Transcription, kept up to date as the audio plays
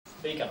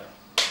Speak up.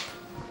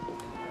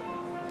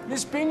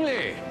 Miss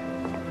Bingley,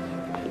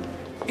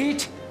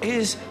 it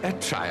is a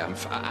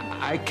triumph.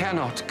 I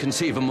cannot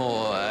conceive a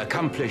more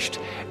accomplished,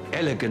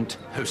 elegant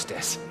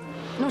hostess.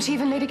 Not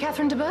even Lady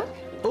Catherine de Bourgh?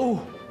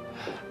 Oh,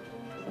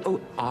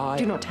 I...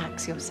 Do not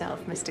tax yourself,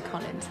 Mr.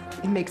 Collins.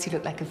 It makes you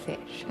look like a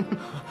fish.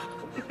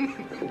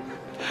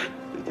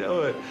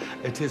 Oh,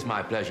 it is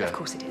my pleasure. Of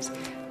course it is.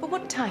 But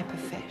what type of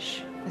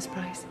fish, Miss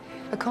Price?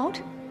 A cod?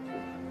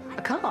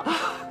 A carp?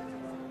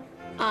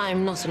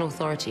 I'm not an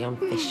authority on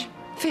fish.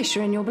 Fish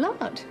are in your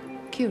blood.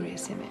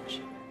 Curious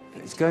image.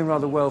 It's going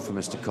rather well for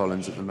Mr.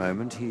 Collins at the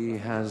moment. He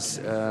has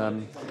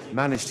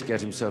managed to get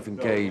himself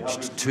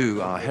engaged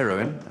to our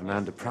heroine,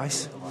 Amanda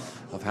Price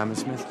of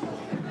Hammersmith,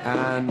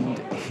 and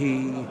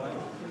he...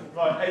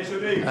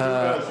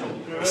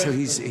 so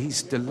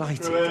he's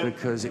delighted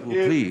because it will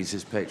please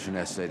his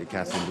patroness, Lady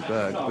Catherine de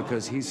Bourgh,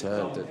 because he's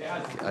heard that,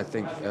 I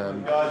think,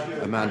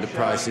 Amanda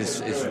Price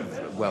is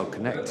well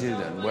connected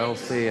and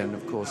wealthy, and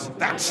of course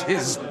that's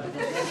his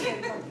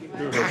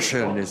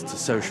passion, is to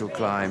social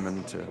climb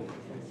and to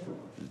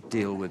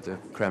deal with the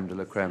creme de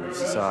la creme of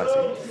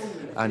society.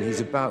 And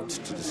he's about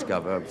to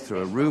discover,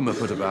 through a rumour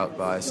put about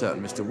by a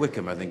certain Mr.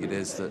 Wickham, I think it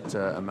is, that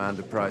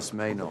Amanda Price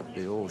may not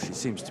be all she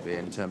seems to be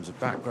in terms of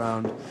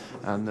background,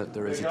 and that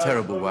there is a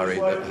terrible worry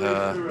that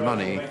her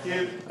money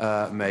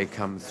may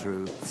come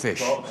through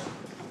fish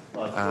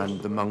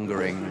and the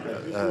mongering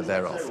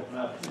thereof.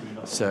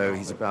 So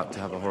he's about to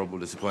have a horrible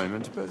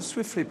disappointment, but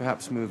swiftly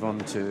perhaps move on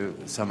to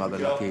some other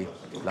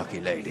lucky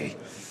lady.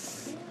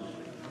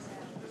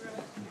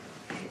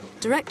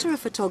 Director of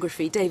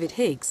photography David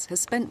Higgs has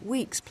spent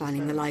weeks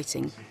planning the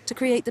lighting to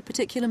create the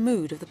particular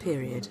mood of the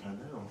period. I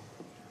know.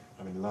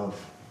 I'm in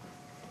love.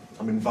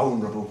 I'm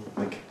invulnerable.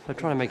 Like, I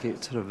try to make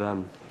it sort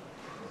of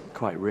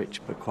quite rich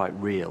but quite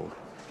real,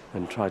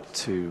 and try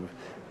to,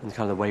 and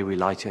kind of the way we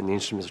light it and the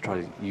instruments I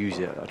try to use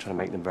it. I try to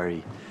make them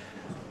very,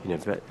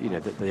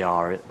 that they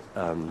are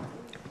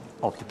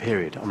of the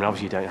period. I mean,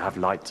 obviously you don't have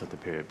lights of the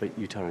period, but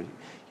you try to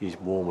use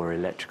warmer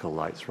electrical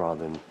lights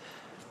rather than,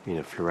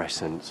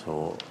 fluorescence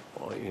or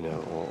more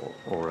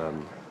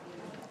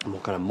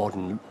kind of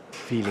modern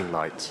feeling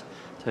lights.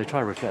 So I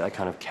try to reflect that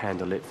kind of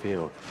candlelit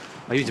feel.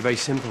 I use very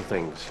simple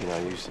things,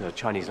 I use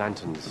Chinese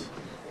lanterns,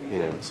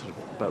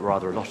 but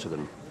rather a lot of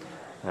them.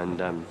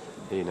 And, on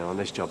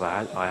this job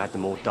I had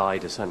them all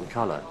dyed a certain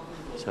colour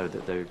so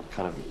that they would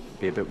kind of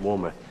be a bit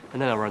warmer.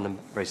 And then I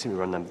very simply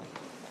run them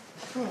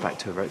back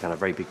to a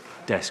very big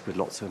desk with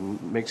lots of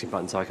mixing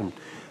buttons so I can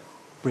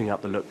bring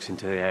up the looks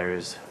into the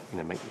areas,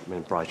 make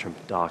them brighter and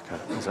darker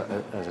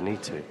as I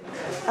need to.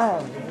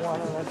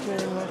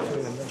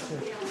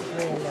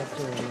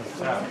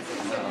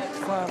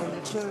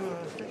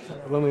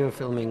 When we were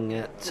filming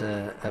at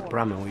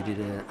Bramham, we did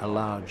a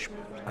large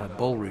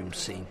ballroom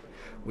scene,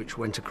 which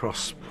went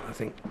across, I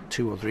think,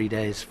 2 or 3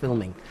 days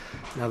filming.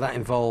 Now that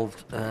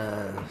involved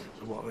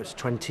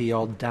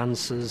 20-odd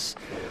dancers,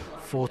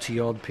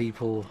 40-odd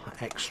people,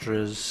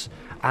 extras,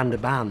 and a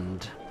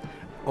band,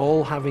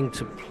 all having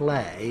to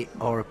play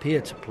or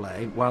appear to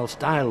play whilst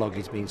dialogue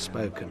is being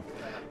spoken.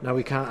 Now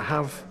we can't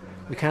have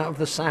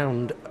the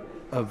sound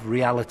of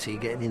reality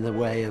getting in the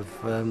way of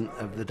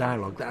the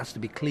dialogue. That has to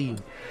be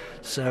clean.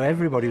 So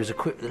everybody was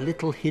equipped with a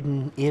little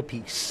hidden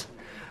earpiece,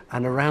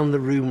 and around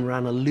the room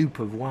ran a loop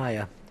of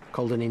wire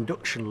called an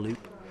induction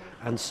loop,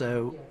 and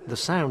so the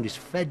sound is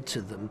fed to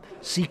them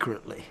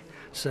secretly.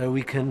 So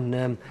we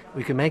can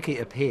make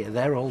it appear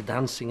they're all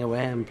dancing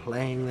away and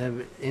playing their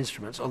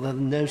instruments, although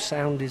no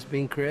sound is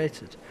being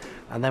created.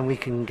 And then we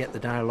can get the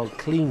dialogue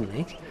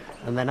cleanly,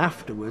 and then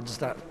afterwards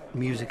that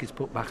music is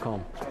put back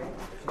on.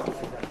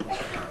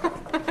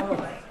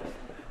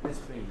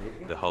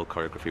 The whole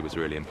choreography was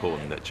really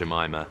important, that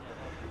Jemima,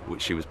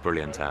 which she was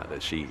brilliant at,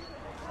 that she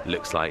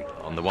looks like,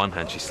 on the one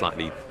hand, she's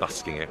slightly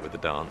busking it with the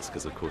dance,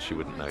 because of course she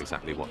wouldn't know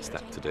exactly what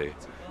step to do.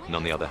 And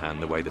on the other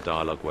hand, the way the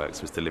dialogue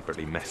works was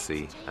deliberately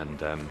messy, and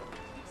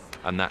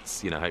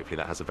that's, hopefully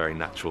that has a very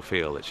natural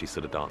feel, that she's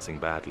sort of dancing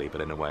badly, but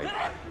in a way,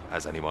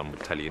 as anyone would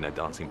tell you,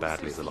 dancing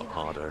badly is a lot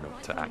harder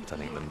to act, I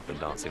think, than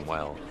dancing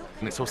well.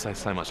 And it's also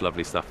so much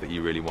lovely stuff that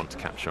you really want to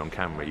capture on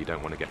camera. You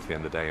don't want to get to the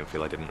end of the day and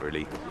feel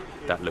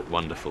that looked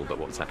wonderful, but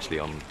what's actually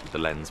on the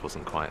lens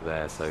wasn't quite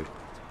there. So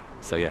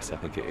yes, I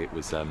think it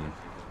was,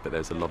 but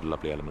there's a lot of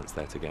lovely elements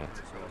there to get.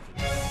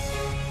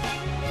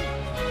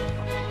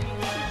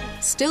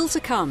 Still to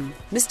come,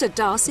 Mr.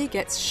 Darcy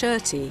gets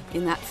shirty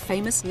in that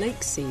famous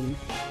lake scene.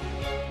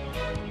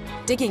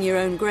 Digging your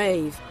own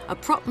grave, a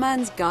prop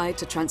man's guide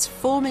to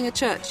transforming a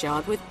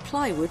churchyard with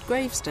plywood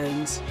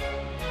gravestones.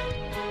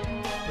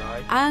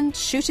 And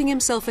shooting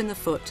himself in the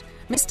foot,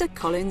 Mr.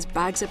 Collins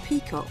bags a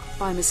peacock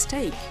by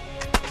mistake.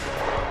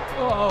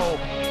 Oh!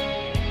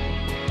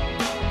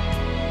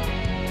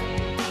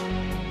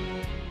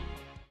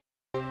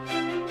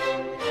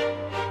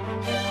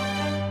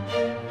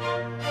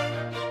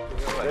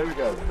 there we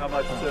go. How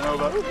much turn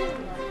over?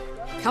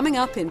 Coming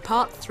up in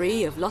part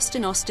 3 of Lost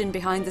in Austin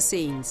Behind the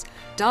Scenes,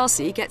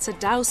 Darcy gets a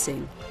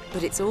dousing,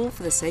 but it's all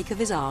for the sake of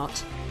his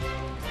art.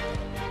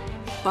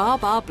 Bar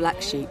Bar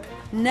Black Sheep,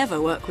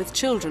 never work with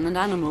children and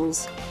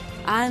animals.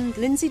 And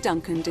Lindsay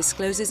Duncan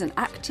discloses an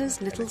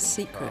actor's little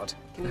secret.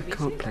 I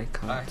can't play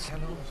cards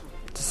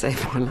to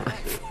save my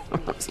life.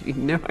 I've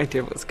absolutely no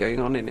idea what's going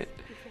on in it.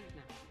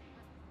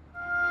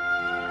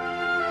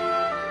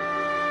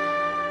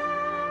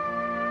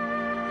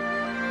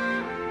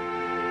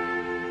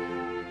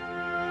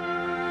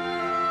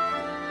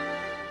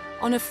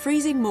 On a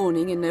freezing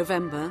morning in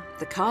November,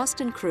 the cast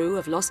and crew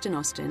of Lost in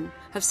Austin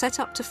have set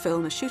up to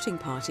film a shooting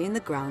party in the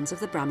grounds of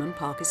the Bramham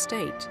Park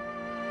estate.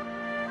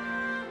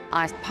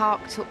 I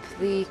parked up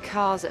the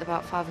cars at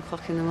about 5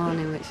 o'clock in the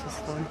morning, which was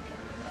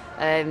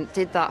fun.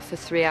 Did that for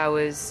 3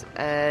 hours.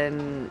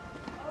 Don't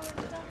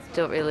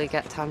really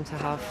get time to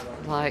have,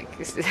 like,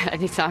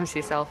 any time to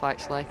yourself,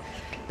 actually.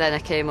 Then I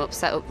came up,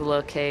 set up the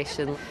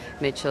location,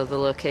 made sure the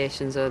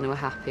locations owner were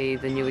happy,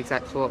 they knew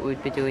exactly what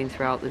we'd be doing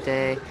throughout the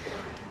day.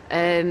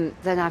 Then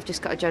I've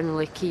just got to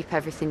generally keep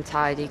everything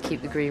tidy,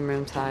 keep the green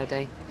room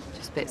tidy,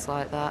 just bits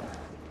like that.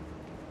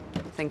 I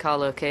think our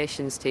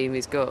locations team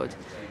is good,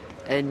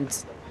 and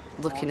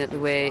looking at the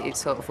way it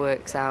sort of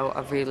works out,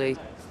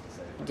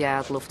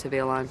 I'd love to be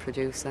a line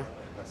producer.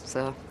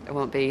 So I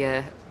won't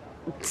be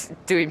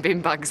doing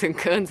bin bags and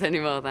cones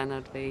anymore then,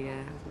 I'd be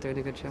doing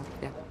a good job,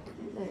 yeah.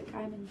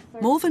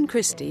 Morven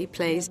Christie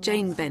plays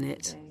Jane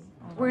Bennett.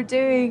 We're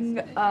doing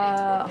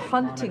a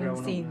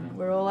hunting scene.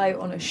 We're all out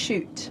on a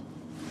shoot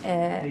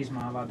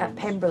at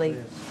Pemberley.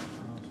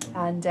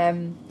 And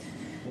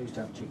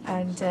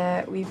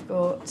we've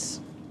got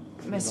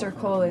Mr.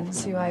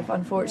 Collins, who I've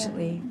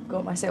unfortunately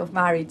got myself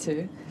married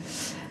to,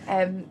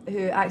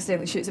 who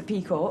accidentally shoots a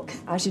peacock,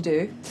 as you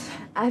do,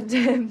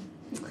 and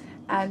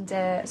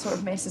sort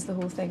of messes the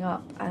whole thing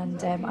up.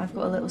 And I've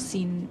got a little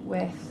scene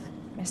with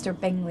Mr.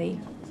 Bingley,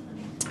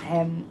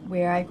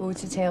 where I go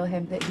to tell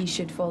him that he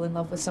should fall in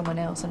love with someone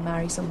else and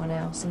marry someone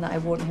else, and that I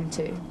want him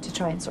to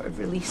try and sort of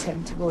release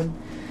him to go and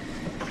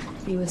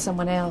be with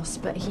someone else.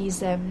 But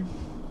he's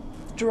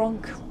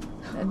drunk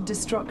and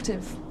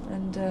destructive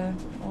and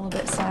all a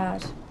bit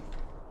sad.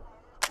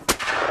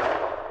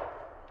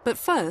 But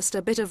first,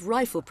 a bit of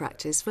rifle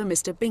practice for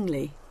Mr.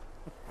 Bingley.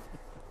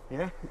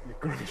 Yeah?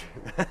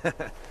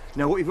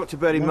 Now, what you've got to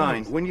bear in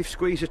mind, when you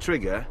squeeze a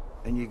trigger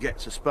and you get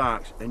some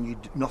sparks and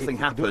nothing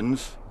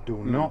happens... Do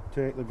not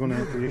take the gun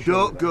out of your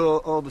shoulder. Don't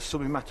go, oh, there's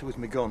something matter with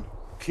my gun.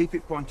 Keep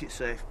it pointed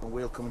safe and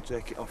we'll come and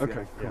take it off you.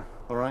 Okay, yeah.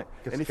 All right?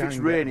 And if it's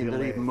raining,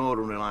 they're even more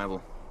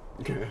unreliable.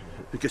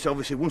 Because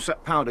obviously once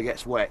that powder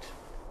gets wet,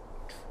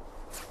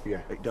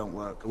 it don't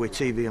work. We're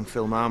TV and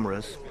film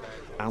armourers,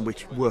 and we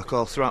work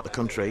all throughout the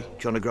country.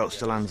 John O'Groats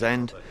to Land's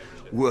End,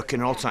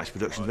 working on all types of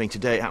productions. I mean,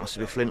 today it happens to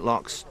be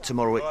flintlocks,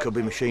 tomorrow it could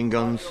be machine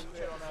guns,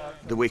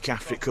 the week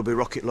after it could be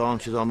rocket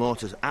launchers or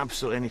mortars,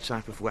 absolutely any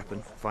type of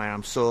weapon,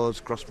 firearms, swords,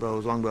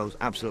 crossbows, longbows,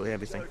 absolutely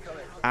everything.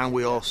 And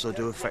we also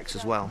do effects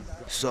as well.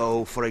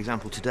 So, for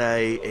example,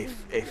 today,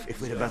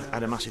 if we'd have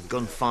had a massive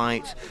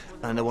gunfight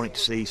and they wanted to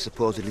see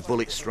supposedly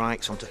bullet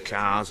strikes onto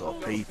cars or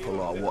people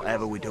or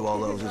whatever, we do all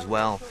those as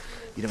well.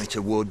 You know,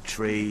 into wood,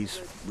 trees,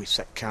 we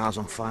set cars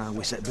on fire,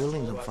 we set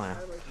buildings on fire.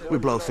 We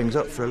blow things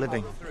up for a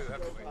living.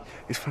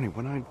 It's funny,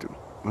 when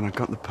I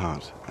got the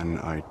part and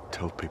I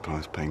told people I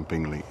was playing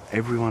Bingley,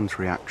 everyone's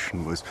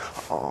reaction was,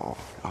 oh,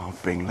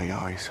 Bingley,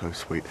 oh, he's so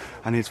sweet.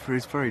 And it's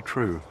very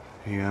true.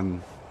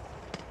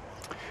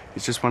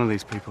 He's just one of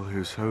these people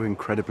who's so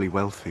incredibly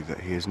wealthy that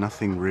he has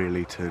nothing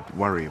really to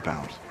worry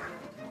about.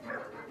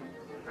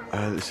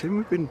 The scene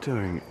we've been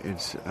doing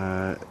is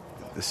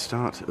the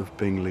start of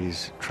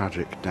Bingley's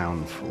tragic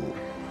downfall.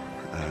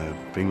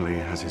 Bingley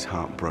has his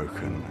heart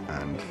broken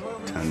and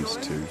turns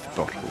to the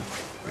bottle,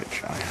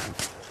 which I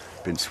have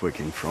been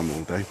swigging from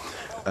all day.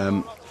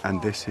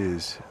 And this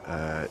is,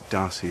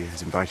 Darcy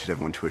has invited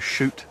everyone to a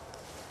shoot,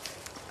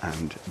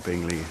 and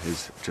Bingley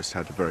has just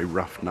had a very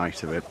rough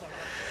night of it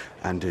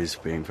and is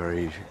being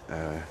very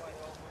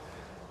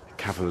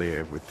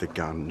cavalier with the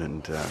gun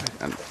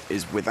and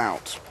is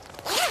without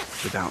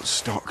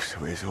stock, so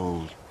he's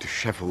all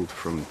dishevelled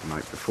from the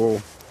night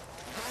before.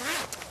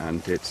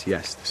 And it's,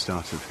 yes, the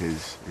start of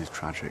his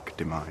tragic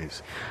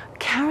demise.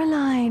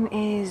 Caroline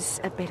is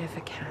a bit of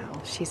a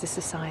cow. She's a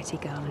society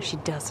girl and she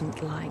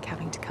doesn't like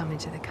having to come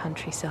into the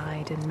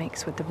countryside and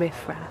mix with the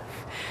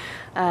riffraff.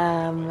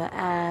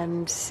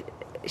 And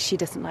she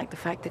doesn't like the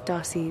fact that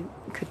Darcy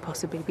could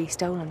possibly be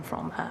stolen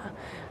from her.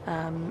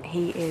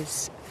 He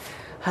is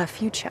her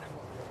future.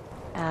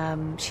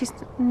 She's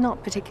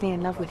not particularly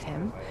in love with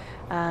him,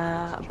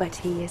 but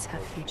he is her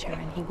future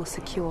and he will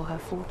secure her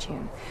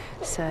fortune.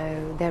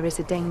 So there is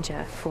a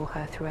danger for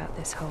her throughout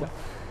this whole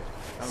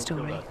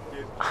story.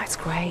 Oh, it's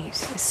great.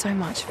 It's so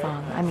much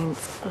fun. I mean,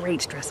 it's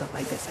great to dress up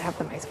like this. I have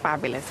the most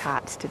fabulous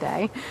hats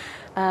today.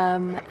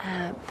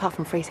 Apart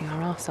from freezing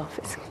our arse off,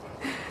 it's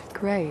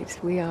great.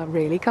 We are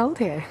really cold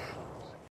here.